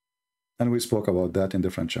 And we spoke about that in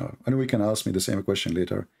different channels. And we can ask me the same question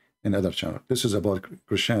later in other channels. This is about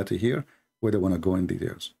Christianity here, where they want to go in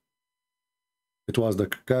details. It was the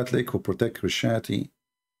Catholic who protect Christianity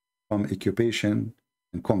from occupation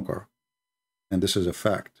and conquer. And this is a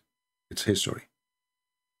fact. It's history.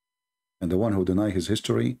 And the one who denies his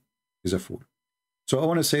history is a fool. So I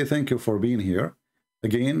want to say thank you for being here.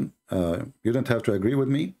 Again, you don't have to agree with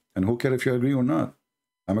me, and who cares if you agree or not?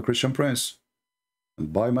 I'm a Christian prince,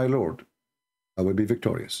 and by my Lord, I will be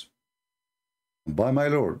victorious. And by my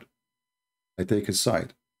Lord, I take his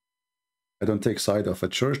side. I don't take side of a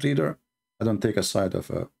church leader. I don't take a side of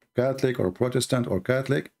a Catholic or Protestant or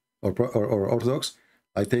Catholic or Orthodox.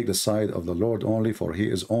 I take the side of the Lord only, for he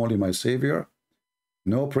is only my Savior.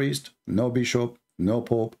 No priest, no bishop, no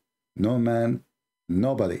pope, no man,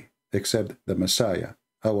 nobody except the Messiah,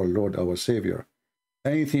 our Lord, our Savior.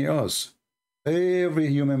 Anything else, every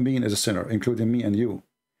human being is a sinner, including me and you.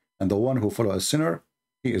 And the one who follows a sinner,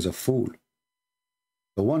 he is a fool.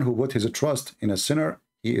 The one who put his trust in a sinner,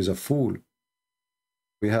 he is a fool.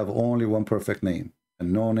 We have only one perfect name,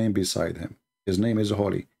 and no name beside him. His name is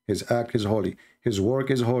holy. His act is holy. His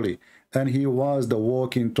work is holy. And he was the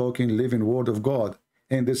walking, talking, living word of God.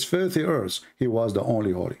 In this filthy earth, he was the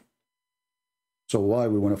only holy. So why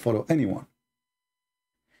we want to follow anyone?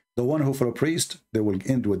 The one who follow priest, they will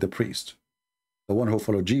end with the priest. The one who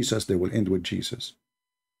follow Jesus, they will end with Jesus.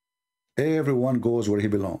 Everyone goes where he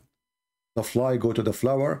belongs. The fly go to the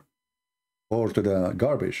flower or to the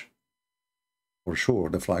garbage. For sure,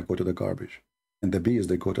 the fly go to the garbage. And the bees,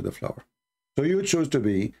 they go to the flower. So you choose to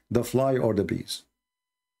be the fly or the bees.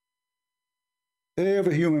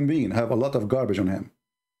 Every human being have a lot of garbage on him.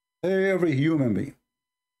 Every human being.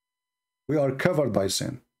 We are covered by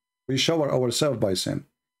sin. We shower ourselves by sin.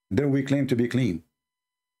 Then we claim to be clean.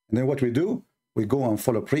 And then what we do? We go and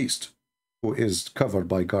follow a priest who is covered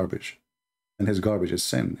by garbage. And his garbage is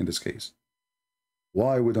sin in this case.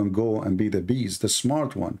 Why we don't go and be the bees, the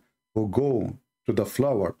smart one, who go to the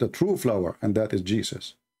flower, the true flower, and that is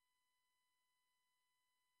Jesus.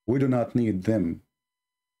 We do not need them.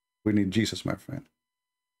 We need Jesus, my friend.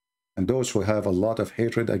 And those who have a lot of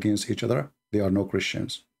hatred against each other, they are no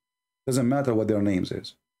Christians. Doesn't matter what their names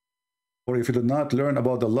is. For if you do not learn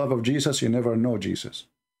about the love of Jesus, you never know Jesus.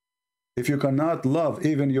 If you cannot love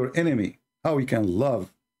even your enemy, how you can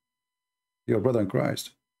love your brother in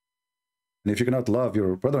Christ? And if you cannot love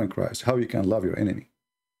your brother in Christ, how you can love your enemy?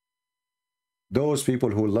 Those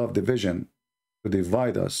people who love division, to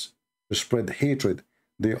divide us, to spread hatred,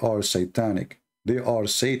 they are satanic. They are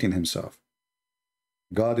Satan himself.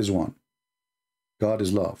 God is one. God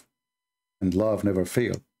is love. And love never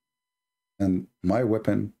fails. And my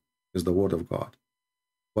weapon is the word of God.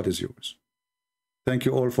 What is yours? Thank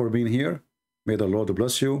you all for being here. May the Lord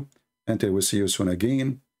bless you. Until we see you soon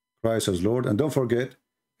again. Christ is Lord. And don't forget,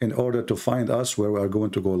 in order to find us where we are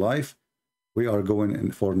going to go live, we are going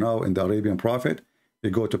in for now in the Arabian Prophet. You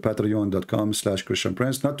go to patreon.com/Christian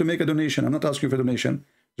Prince. Not to make a donation. I'm not asking for a donation.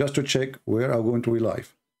 Just to check where I'm going to be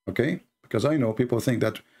live. Okay? Because I know people think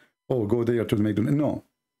that, oh, go there to make donation. No.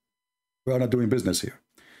 We are not doing business here.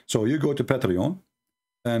 So you go to Patreon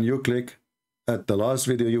and you click at the last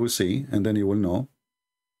video you will see, and then you will know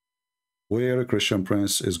where Christian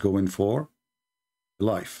Prince is going for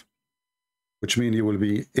live. Which means you will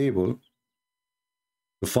be able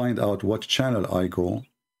to find out what channel I go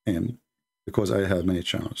in, because I have many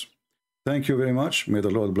channels. Thank you very much. May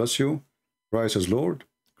the Lord bless you. Christ is Lord.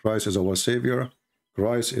 Christ is our Savior.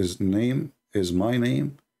 Christ's name is my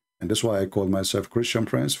name. And that's why I call myself Christian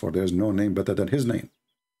Prince, for there is no name better than his name.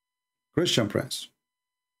 Christian Prince.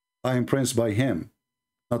 I am prince by him,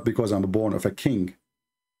 not because I'm born of a king,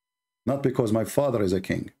 not because my father is a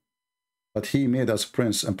king, but he made us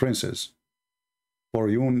prince and princes. For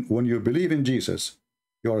you, when you believe in Jesus,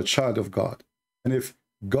 you are a child of God. And if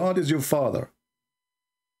God is your father,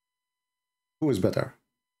 who is better?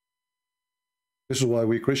 This is why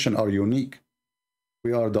we Christians are unique.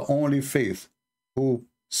 We are the only faith who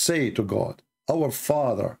say to God, our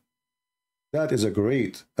Father. That is a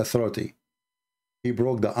great authority. He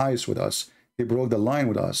broke the ice with us. He broke the line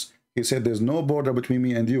with us. He said, there's no border between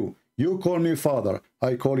me and you. You call me Father,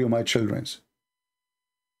 I call you my children.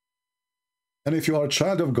 And if you are a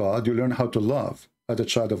child of God, you learn how to love as a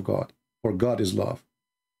child of God, for God is love.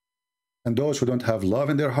 And those who don't have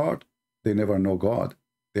love in their heart, they never know God.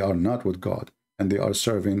 They are not with God, and they are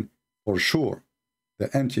serving, for sure,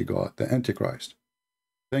 the anti-God, the Antichrist.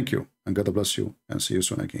 Thank you, and God bless you, and see you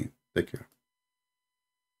soon again. Take care.